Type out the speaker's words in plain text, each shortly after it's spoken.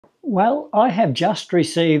Well, I have just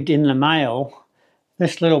received in the mail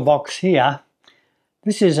this little box here.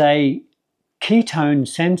 This is a ketone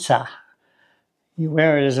sensor. You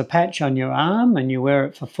wear it as a patch on your arm and you wear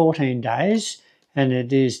it for 14 days, and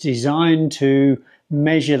it is designed to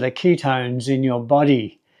measure the ketones in your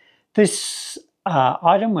body. This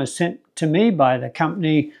item was sent to me by the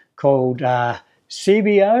company called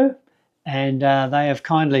Sibio, and they have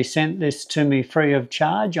kindly sent this to me free of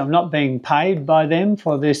charge. I'm not being paid by them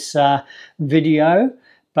for this video,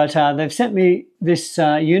 but they've sent me this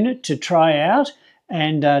unit to try out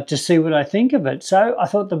and to see what I think of it. So I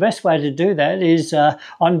thought the best way to do that is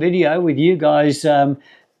on video with you guys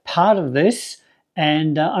part of this,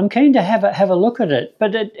 and I'm keen to have a look at it.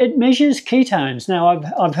 But it measures ketones. Now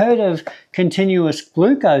I've heard of continuous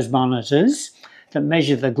glucose monitors that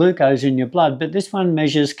measure the glucose in your blood, but this one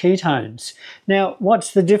measures ketones. Now,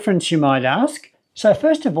 what's the difference, you might ask? So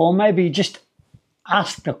first of all, maybe just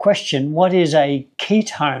ask the question, what is a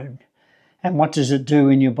ketone? And what does it do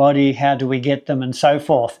in your body? How do we get them, and so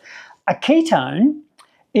forth? A ketone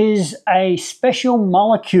is a special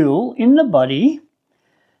molecule in the body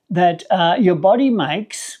that your body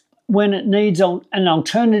makes when it needs an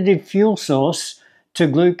alternative fuel source to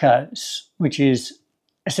glucose, which is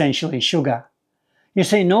essentially sugar. You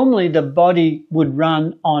see, normally the body would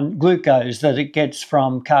run on glucose that it gets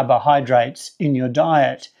from carbohydrates in your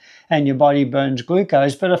diet, and your body burns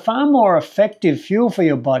glucose, but a far more effective fuel for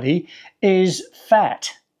your body is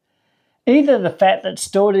fat. Either the fat that's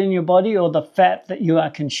stored in your body or the fat that you are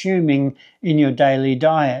consuming in your daily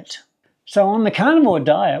diet. So on the carnivore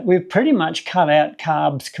diet, we've pretty much cut out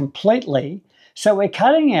carbs completely. So we're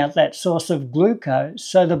cutting out that source of glucose.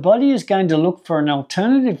 So the body is going to look for an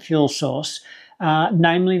alternative fuel source,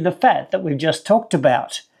 namely the fat that we've just talked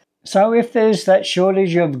about. So if there's that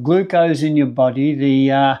shortage of glucose in your body,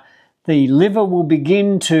 the liver will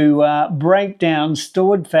begin to break down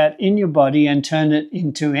stored fat in your body and turn it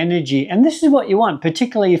into energy. And this is what you want,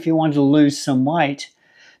 particularly if you want to lose some weight.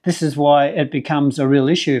 This is why it becomes a real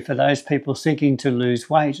issue for those people seeking to lose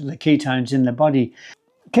weight, the ketones in the body.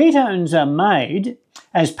 Ketones are made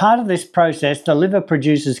as part of this process. The liver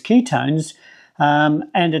produces ketones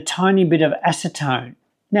and a tiny bit of acetone.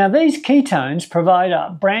 Now, these ketones provide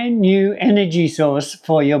a brand new energy source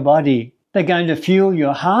for your body. They're going to fuel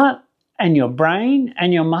your heart and your brain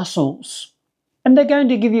and your muscles. And they're going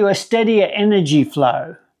to give you a steadier energy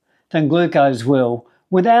flow than glucose will,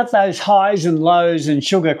 without those highs and lows and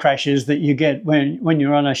sugar crashes that you get when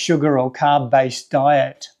you're on a sugar or carb-based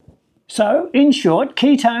diet. So, in short,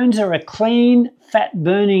 ketones are a clean,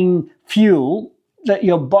 fat-burning fuel that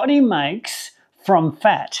your body makes from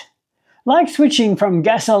fat. Like switching from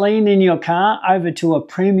gasoline in your car over to a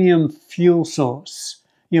premium fuel source.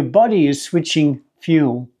 Your body is switching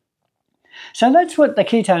fuel. So that's what the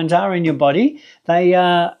ketones are in your body. They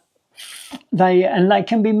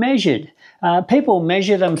can be measured. People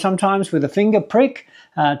measure them sometimes with a finger prick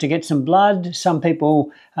to get some blood. Some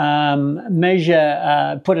people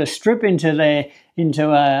put a strip into their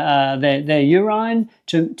urine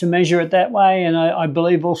to measure it that way, and I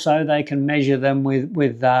believe also they can measure them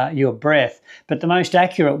with your breath. But the most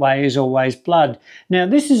accurate way is always blood. Now,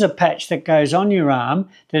 this is a patch that goes on your arm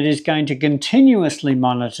that is going to continuously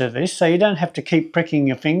monitor this, so you don't have to keep pricking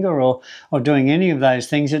your finger or doing any of those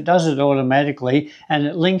things. It does it automatically, and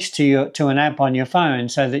it links to an app on your phone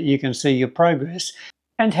so that you can see your progress.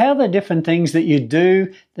 And how the different things that you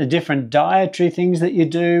do, the different dietary things that you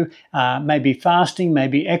do, maybe fasting,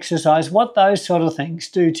 maybe exercise, what those sort of things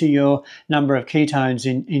do to your number of ketones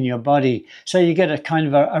in your body. So you get a kind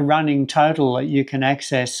of a running total that you can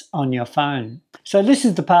access on your phone. So this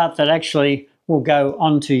is the part that actually will go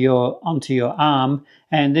onto your arm,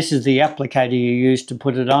 and this is the applicator you use to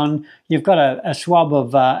put it on. You've got a swab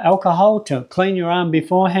of alcohol to clean your arm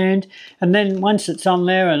beforehand, and then once it's on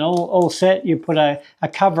there and all set, you put a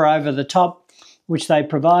cover over the top, which they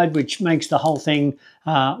provide, which makes the whole thing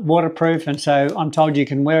waterproof. And so I'm told you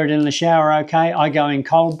can wear it in the shower okay. I go in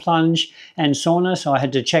cold plunge and sauna, so I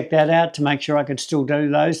had to check that out to make sure I could still do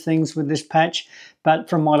those things with this patch. But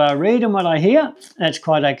from what I read and what I hear, that's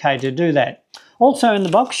quite okay to do that. Also in the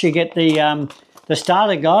box you get the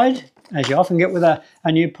starter guide, as you often get with a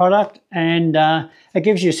new product, and it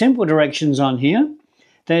gives you simple directions on here.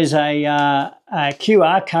 There's a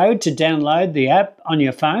QR code to download the app on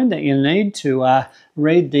your phone that you need to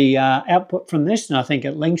read the output from this, and I think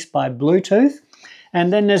it links by Bluetooth.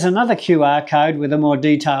 And then there's another QR code with a more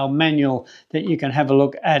detailed manual that you can have a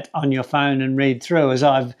look at on your phone and read through, as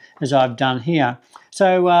I've done here.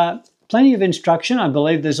 So plenty of instruction. I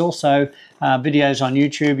believe there's also videos on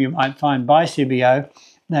YouTube you might find by Sibio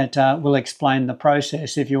that will explain the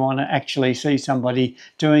process if you want to actually see somebody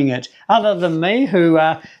doing it. Other than me, who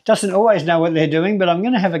doesn't always know what they're doing, but I'm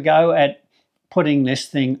going to have a go at putting this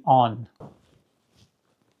thing on.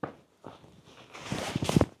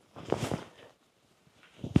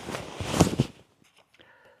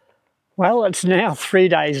 Well, it's now 3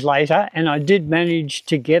 days later, and I did manage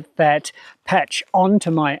to get that patch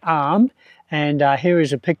onto my arm, and here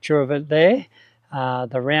is a picture of it there.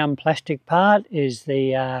 The round plastic part is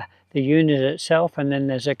the unit itself, and then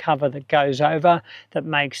there's a cover that goes over that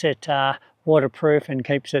makes it waterproof and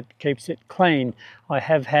keeps it clean. I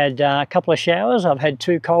have had a couple of showers. I've had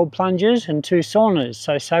 2 cold plunges and 2 saunas,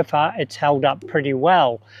 so far it's held up pretty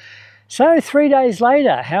well. So 3 days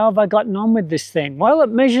later, how have I gotten on with this thing? Well, it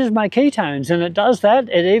measures my ketones, and it does that.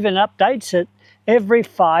 It even updates it every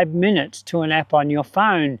 5 minutes to an app on your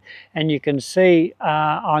phone, and you can see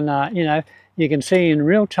you can see in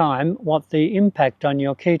real time what the impact on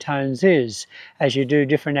your ketones is as you do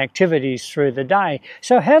different activities through the day.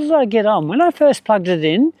 So how did I get on? When I first plugged it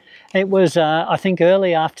in, it was I think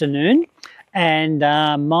early afternoon, and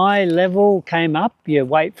my level came up. You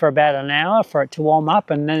wait for about an hour for it to warm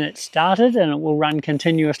up, and then it started, and it will run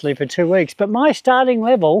continuously for 2 weeks. But my starting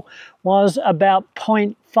level was about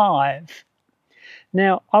 0.5.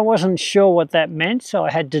 Now, I wasn't sure what that meant, so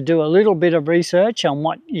I had to do a little bit of research on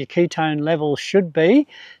what your ketone level should be.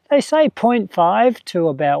 They say 0.5 to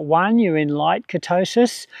about 1, you're in light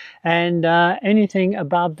ketosis, and anything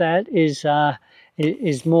above that is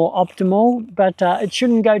more optimal, but it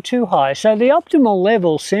shouldn't go too high. So the optimal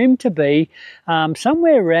level seemed to be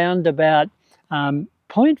somewhere around about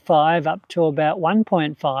 0.5 up to about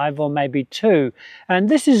 1.5 or maybe 2. And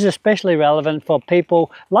this is especially relevant for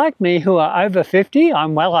people like me who are over 50.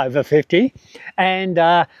 I'm well over 50, and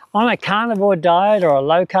on a carnivore diet or a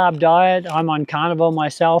low carb diet. I'm on carnivore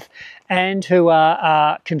myself, and who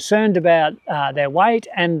are concerned about their weight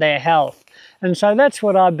and their health. And so that's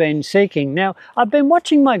what I've been seeking. Now, I've been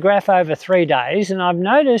watching my graph over 3 days, and I've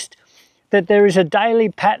noticed that there is a daily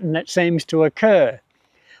pattern that seems to occur.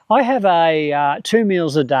 I have 2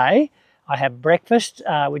 meals a day. I have breakfast,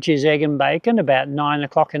 which is egg and bacon, about 9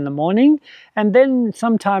 o'clock in the morning. And then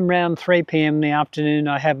sometime around 3 p.m. in the afternoon,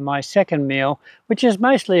 I have my second meal, which is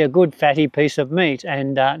mostly a good fatty piece of meat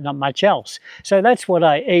and not much else. So that's what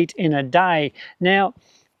I eat in a day. Now,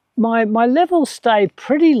 my levels stay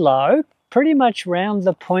pretty low, pretty much around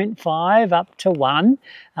the 0.5 up to 1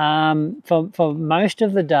 for most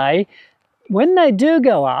of the day. When they do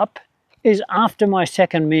go up is after my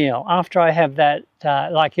second meal, after I have that,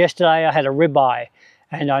 like yesterday I had a ribeye,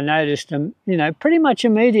 and I noticed, pretty much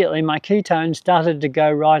immediately my ketones started to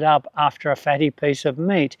go right up after a fatty piece of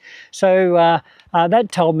meat. So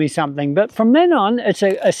that told me something. But from then on, it's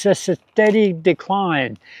a steady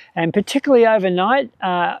decline. And particularly overnight,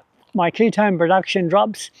 my ketone production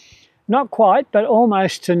drops, not quite, but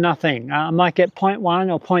almost to nothing. I might get 0.1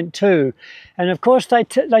 or 0.2. And of course, they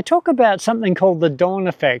talk about something called the dawn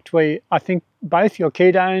effect, where I think both your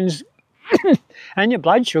ketones and your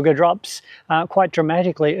blood sugar drops quite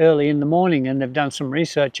dramatically early in the morning, and they've done some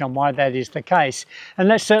research on why that is the case. And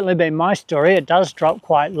that's certainly been my story. It does drop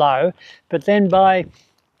quite low, but then by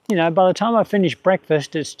the time I finish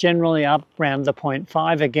breakfast, it's generally up around the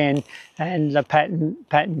 0.5 again, and the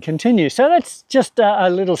pattern continues. So that's just a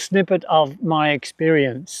little snippet of my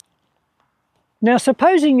experience. Now,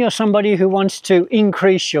 supposing you're somebody who wants to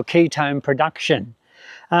increase your ketone production,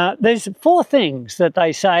 there's 4 things that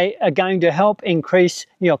they say are going to help increase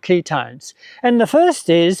your ketones. And the first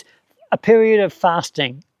is a period of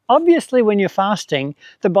fasting. Obviously, when you're fasting,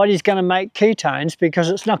 the body's going to make ketones because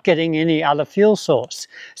it's not getting any other fuel source.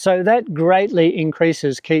 So that greatly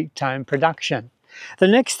increases ketone production. The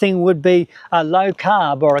next thing would be a low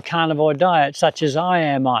carb or a carnivore diet, such as I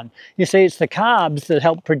am on. You see, it's the carbs that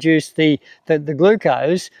help produce the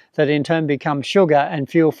glucose that in turn become sugar and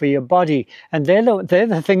fuel for your body. And they're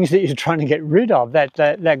the things that you're trying to get rid of,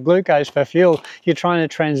 that glucose for fuel. You're trying to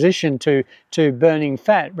transition to burning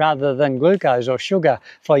fat rather than glucose or sugar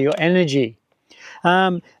for your energy.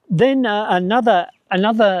 Then another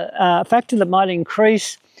factor that might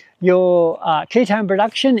increase your ketone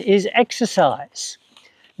production is exercise.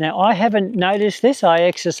 Now, I haven't noticed this. I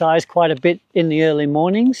exercise quite a bit in the early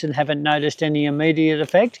mornings and haven't noticed any immediate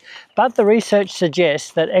effect, but the research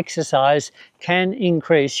suggests that exercise can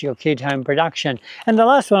increase your ketone production. And the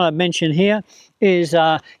last one I've mentioned here is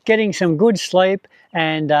getting some good sleep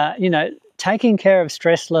and, taking care of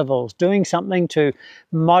stress levels, doing something to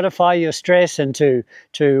modify your stress and to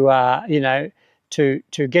to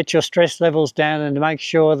get your stress levels down and to make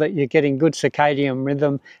sure that you're getting good circadian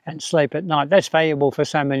rhythm and sleep at night. That's valuable for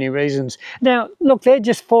so many reasons. Now, look, they're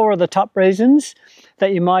just 4 of the top reasons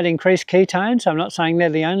that you might increase ketones. I'm not saying they're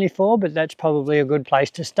the only 4, but that's probably a good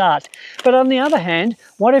place to start. But on the other hand,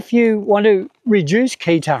 what if you want to reduce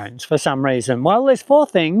ketones for some reason? Well, there's 4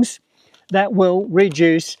 things that will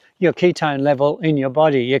reduce your ketone level in your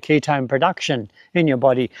body, your ketone production in your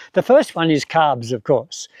body. The first one is carbs, of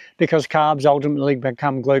course, because carbs ultimately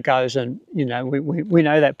become glucose, and we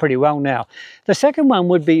know that pretty well now. The second one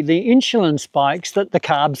would be the insulin spikes that the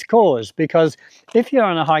carbs cause, because if you're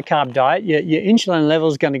on a high carb diet, your insulin level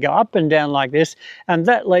is going to go up and down like this, and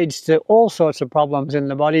that leads to all sorts of problems in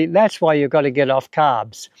the body. That's why you've got to get off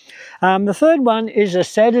carbs. The third one is a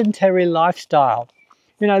sedentary lifestyle.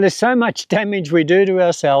 There's so much damage we do to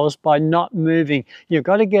ourselves by not moving. You've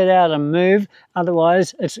got to get out and move,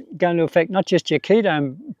 otherwise it's going to affect not just your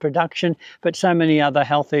ketone production, but so many other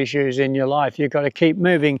health issues in your life. You've got to keep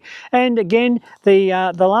moving. And again,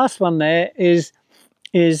 the last one there is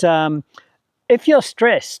if you're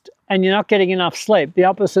stressed and you're not getting enough sleep, the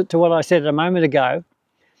opposite to what I said a moment ago,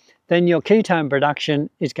 then your ketone production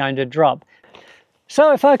is going to drop.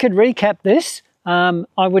 So if I could recap this, I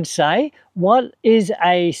would say, what is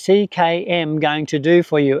a CKM going to do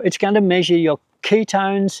for you? It's going to measure your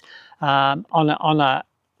ketones on a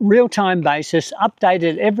real-time basis,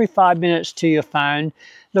 updated every 5 minutes to your phone.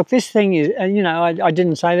 Look, this thing is, I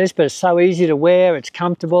didn't say this, but it's so easy to wear, it's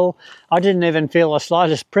comfortable. I didn't even feel the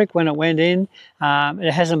slightest prick when it went in.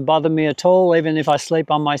 It hasn't bothered me at all, even if I sleep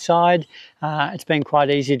on my side. It's been quite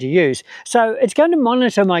easy to use. So it's going to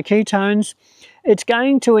monitor my ketones. It's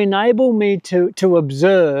going to enable me to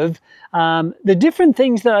observe the different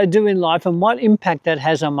things that I do in life and what impact that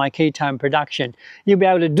has on my ketone production. You'll be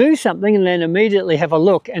able to do something and then immediately have a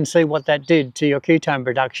look and see what that did to your ketone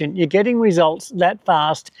production. You're getting results that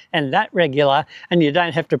fast and that regular, and you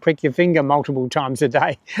don't have to prick your finger multiple times a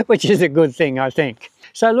day, which is a good thing, I think.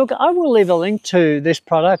 So look, I will leave a link to this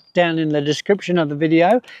product down in the description of the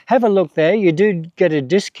video. Have a look there. You do get a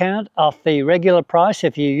discount off the regular price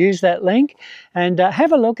if you use that link. And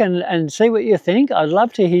have a look and see what you think. I'd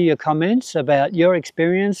love to hear your comments about your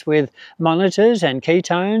experience with monitors and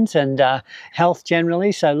ketones and health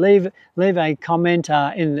generally. So leave a comment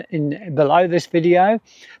in below this video.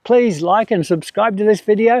 Please like and subscribe to this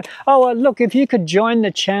video. Oh, look, if you could join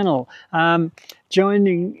the channel.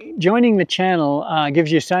 Joining the channel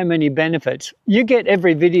gives you so many benefits. You get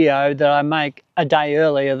every video that I make a day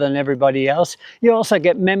earlier than everybody else. You also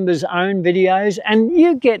get members' own videos, and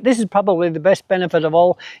you get, this is probably the best benefit of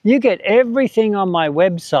all, you get everything on my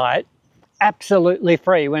website absolutely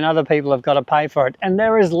free when other people have got to pay for it. And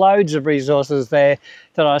there is loads of resources there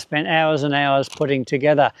that I spent hours and hours putting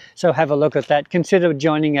together. So have a look at that. Consider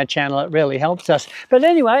joining our channel. It really helps us. But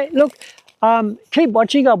anyway, look, keep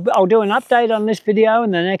watching. I'll do an update on this video in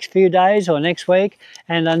the next few days or next week.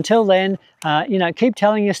 And until then, keep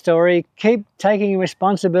telling your story, keep taking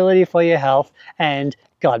responsibility for your health, and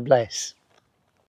God bless.